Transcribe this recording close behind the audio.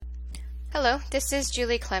Hello, this is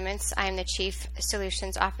Julie Clements. I'm the Chief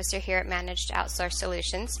Solutions Officer here at Managed Outsource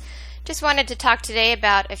Solutions. Just wanted to talk today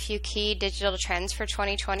about a few key digital trends for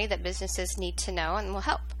 2020 that businesses need to know and will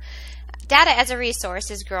help. Data as a resource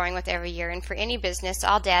is growing with every year, and for any business,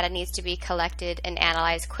 all data needs to be collected and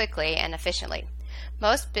analyzed quickly and efficiently.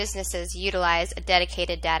 Most businesses utilize a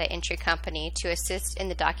dedicated data entry company to assist in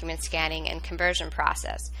the document scanning and conversion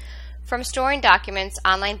process. From storing documents,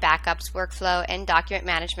 online backups, workflow, and document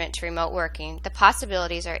management to remote working, the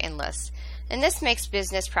possibilities are endless. And this makes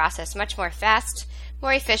business process much more fast,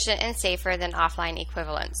 more efficient, and safer than offline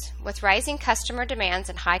equivalents. With rising customer demands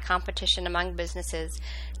and high competition among businesses,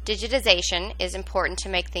 digitization is important to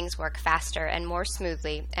make things work faster and more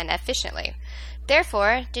smoothly and efficiently.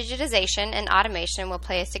 Therefore, digitization and automation will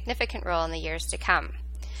play a significant role in the years to come.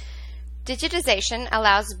 Digitization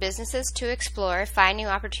allows businesses to explore, find new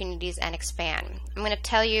opportunities, and expand. I'm going to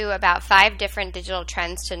tell you about 5 different digital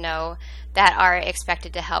trends to know that are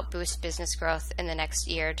expected to help boost business growth in the next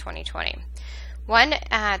year, 2020.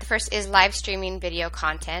 The first is live streaming video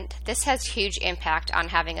content. This has huge impact on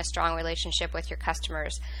having a strong relationship with your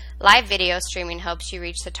customers. Live video streaming helps you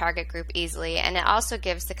reach the target group easily, and it also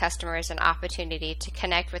gives the customers an opportunity to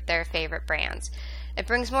connect with their favorite brands. It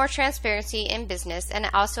brings more transparency in business, and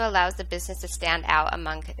it also allows the business to stand out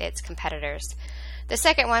among its competitors. The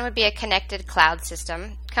second one would be a connected cloud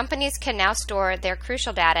system. Companies can now store their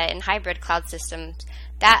crucial data in hybrid cloud systems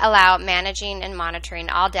that allow managing and monitoring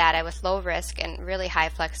all data with low risk and really high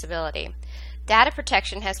flexibility. Data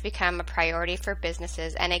protection has become a priority for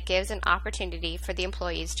businesses, and it gives an opportunity for the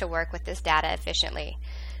employees to work with this data efficiently.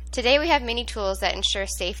 Today we have many tools that ensure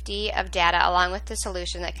safety of data, along with the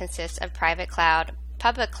solution that consists of private cloud,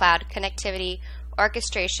 public cloud, connectivity,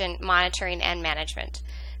 orchestration, monitoring, and management.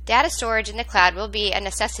 Data storage in the cloud will be a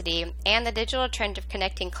necessity, and the digital trend of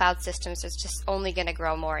connecting cloud systems is just only going to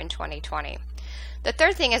grow more in 2020. The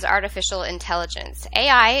third thing is artificial intelligence.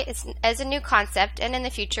 AI is a new concept, and in the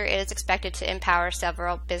future it is expected to empower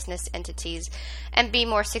several business entities and be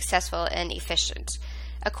more successful and efficient.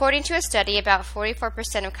 According to a study, about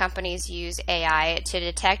 44% of companies use AI to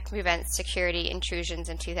detect and prevent security intrusions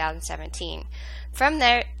in 2017. From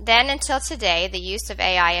then until today, the use of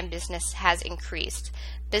AI in business has increased.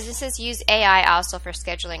 Businesses use AI also for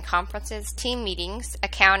scheduling conferences, team meetings,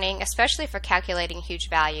 accounting, especially for calculating huge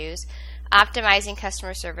values, optimizing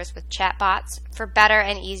customer service with chatbots, for better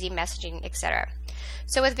and easy messaging, etc.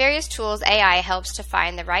 So with various tools, AI helps to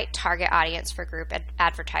find the right target audience for group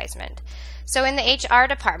advertisement. So in the HR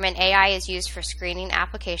department, AI is used for screening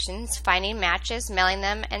applications, finding matches, mailing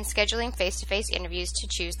them, and scheduling face-to-face interviews to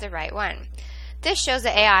choose the right one. This shows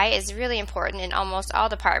that AI is really important in almost all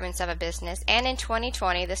departments of a business, and in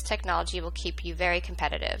 2020, this technology will keep you very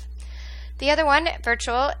competitive. The other one,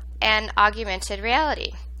 virtual and augmented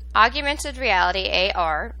reality. Augmented reality,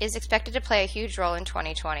 AR, is expected to play a huge role in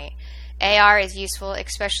 2020. AR is useful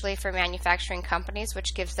especially for manufacturing companies,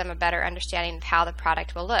 which gives them a better understanding of how the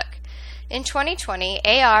product will look. In 2020,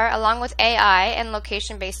 AR, along with AI and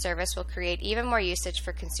location-based service, will create even more usage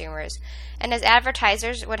for consumers, and as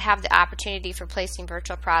advertisers would have the opportunity for placing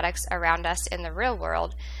virtual products around us in the real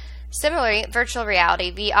world. Similarly, virtual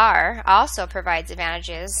reality, VR, also provides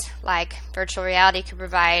advantages, like virtual reality could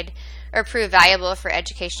provide or prove valuable for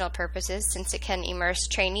educational purposes, since it can immerse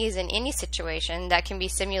trainees in any situation that can be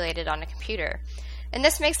simulated on a computer. And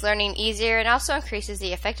this makes learning easier and also increases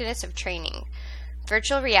the effectiveness of training.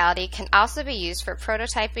 Virtual reality can also be used for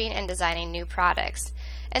prototyping and designing new products.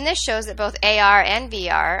 And this shows that both AR and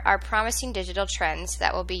VR are promising digital trends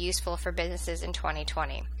that will be useful for businesses in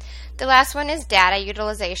 2020. The last one is data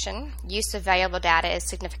utilization. Use of valuable data is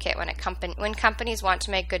significant when companies want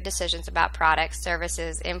to make good decisions about products,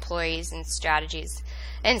 services, employees, and strategies,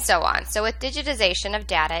 and so on. So with digitization of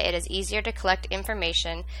data, it is easier to collect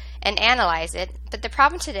information and analyze it, but the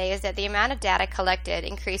problem today is that the amount of data collected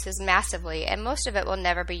increases massively, and most of it will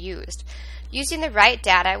never be used. Using the right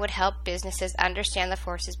data would help businesses understand the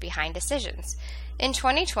forces behind decisions. In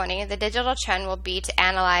 2020, the digital trend will be to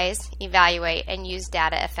analyze, evaluate, and use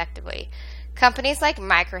data effectively. Companies like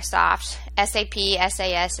Microsoft, SAP,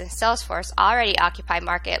 SAS, and Salesforce already occupy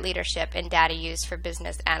market leadership in data use for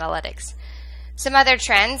business analytics. Some other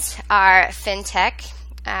trends are fintech,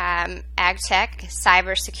 agtech,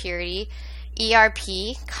 cybersecurity,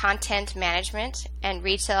 ERP, content management, and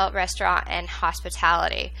retail, restaurant, and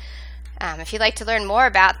hospitality. If you'd like to learn more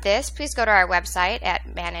about this, please go to our website at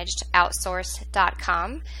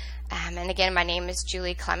ManagedOutsource.com. And again, my name is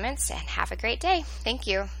Julie Clements, and have a great day. Thank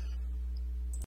you.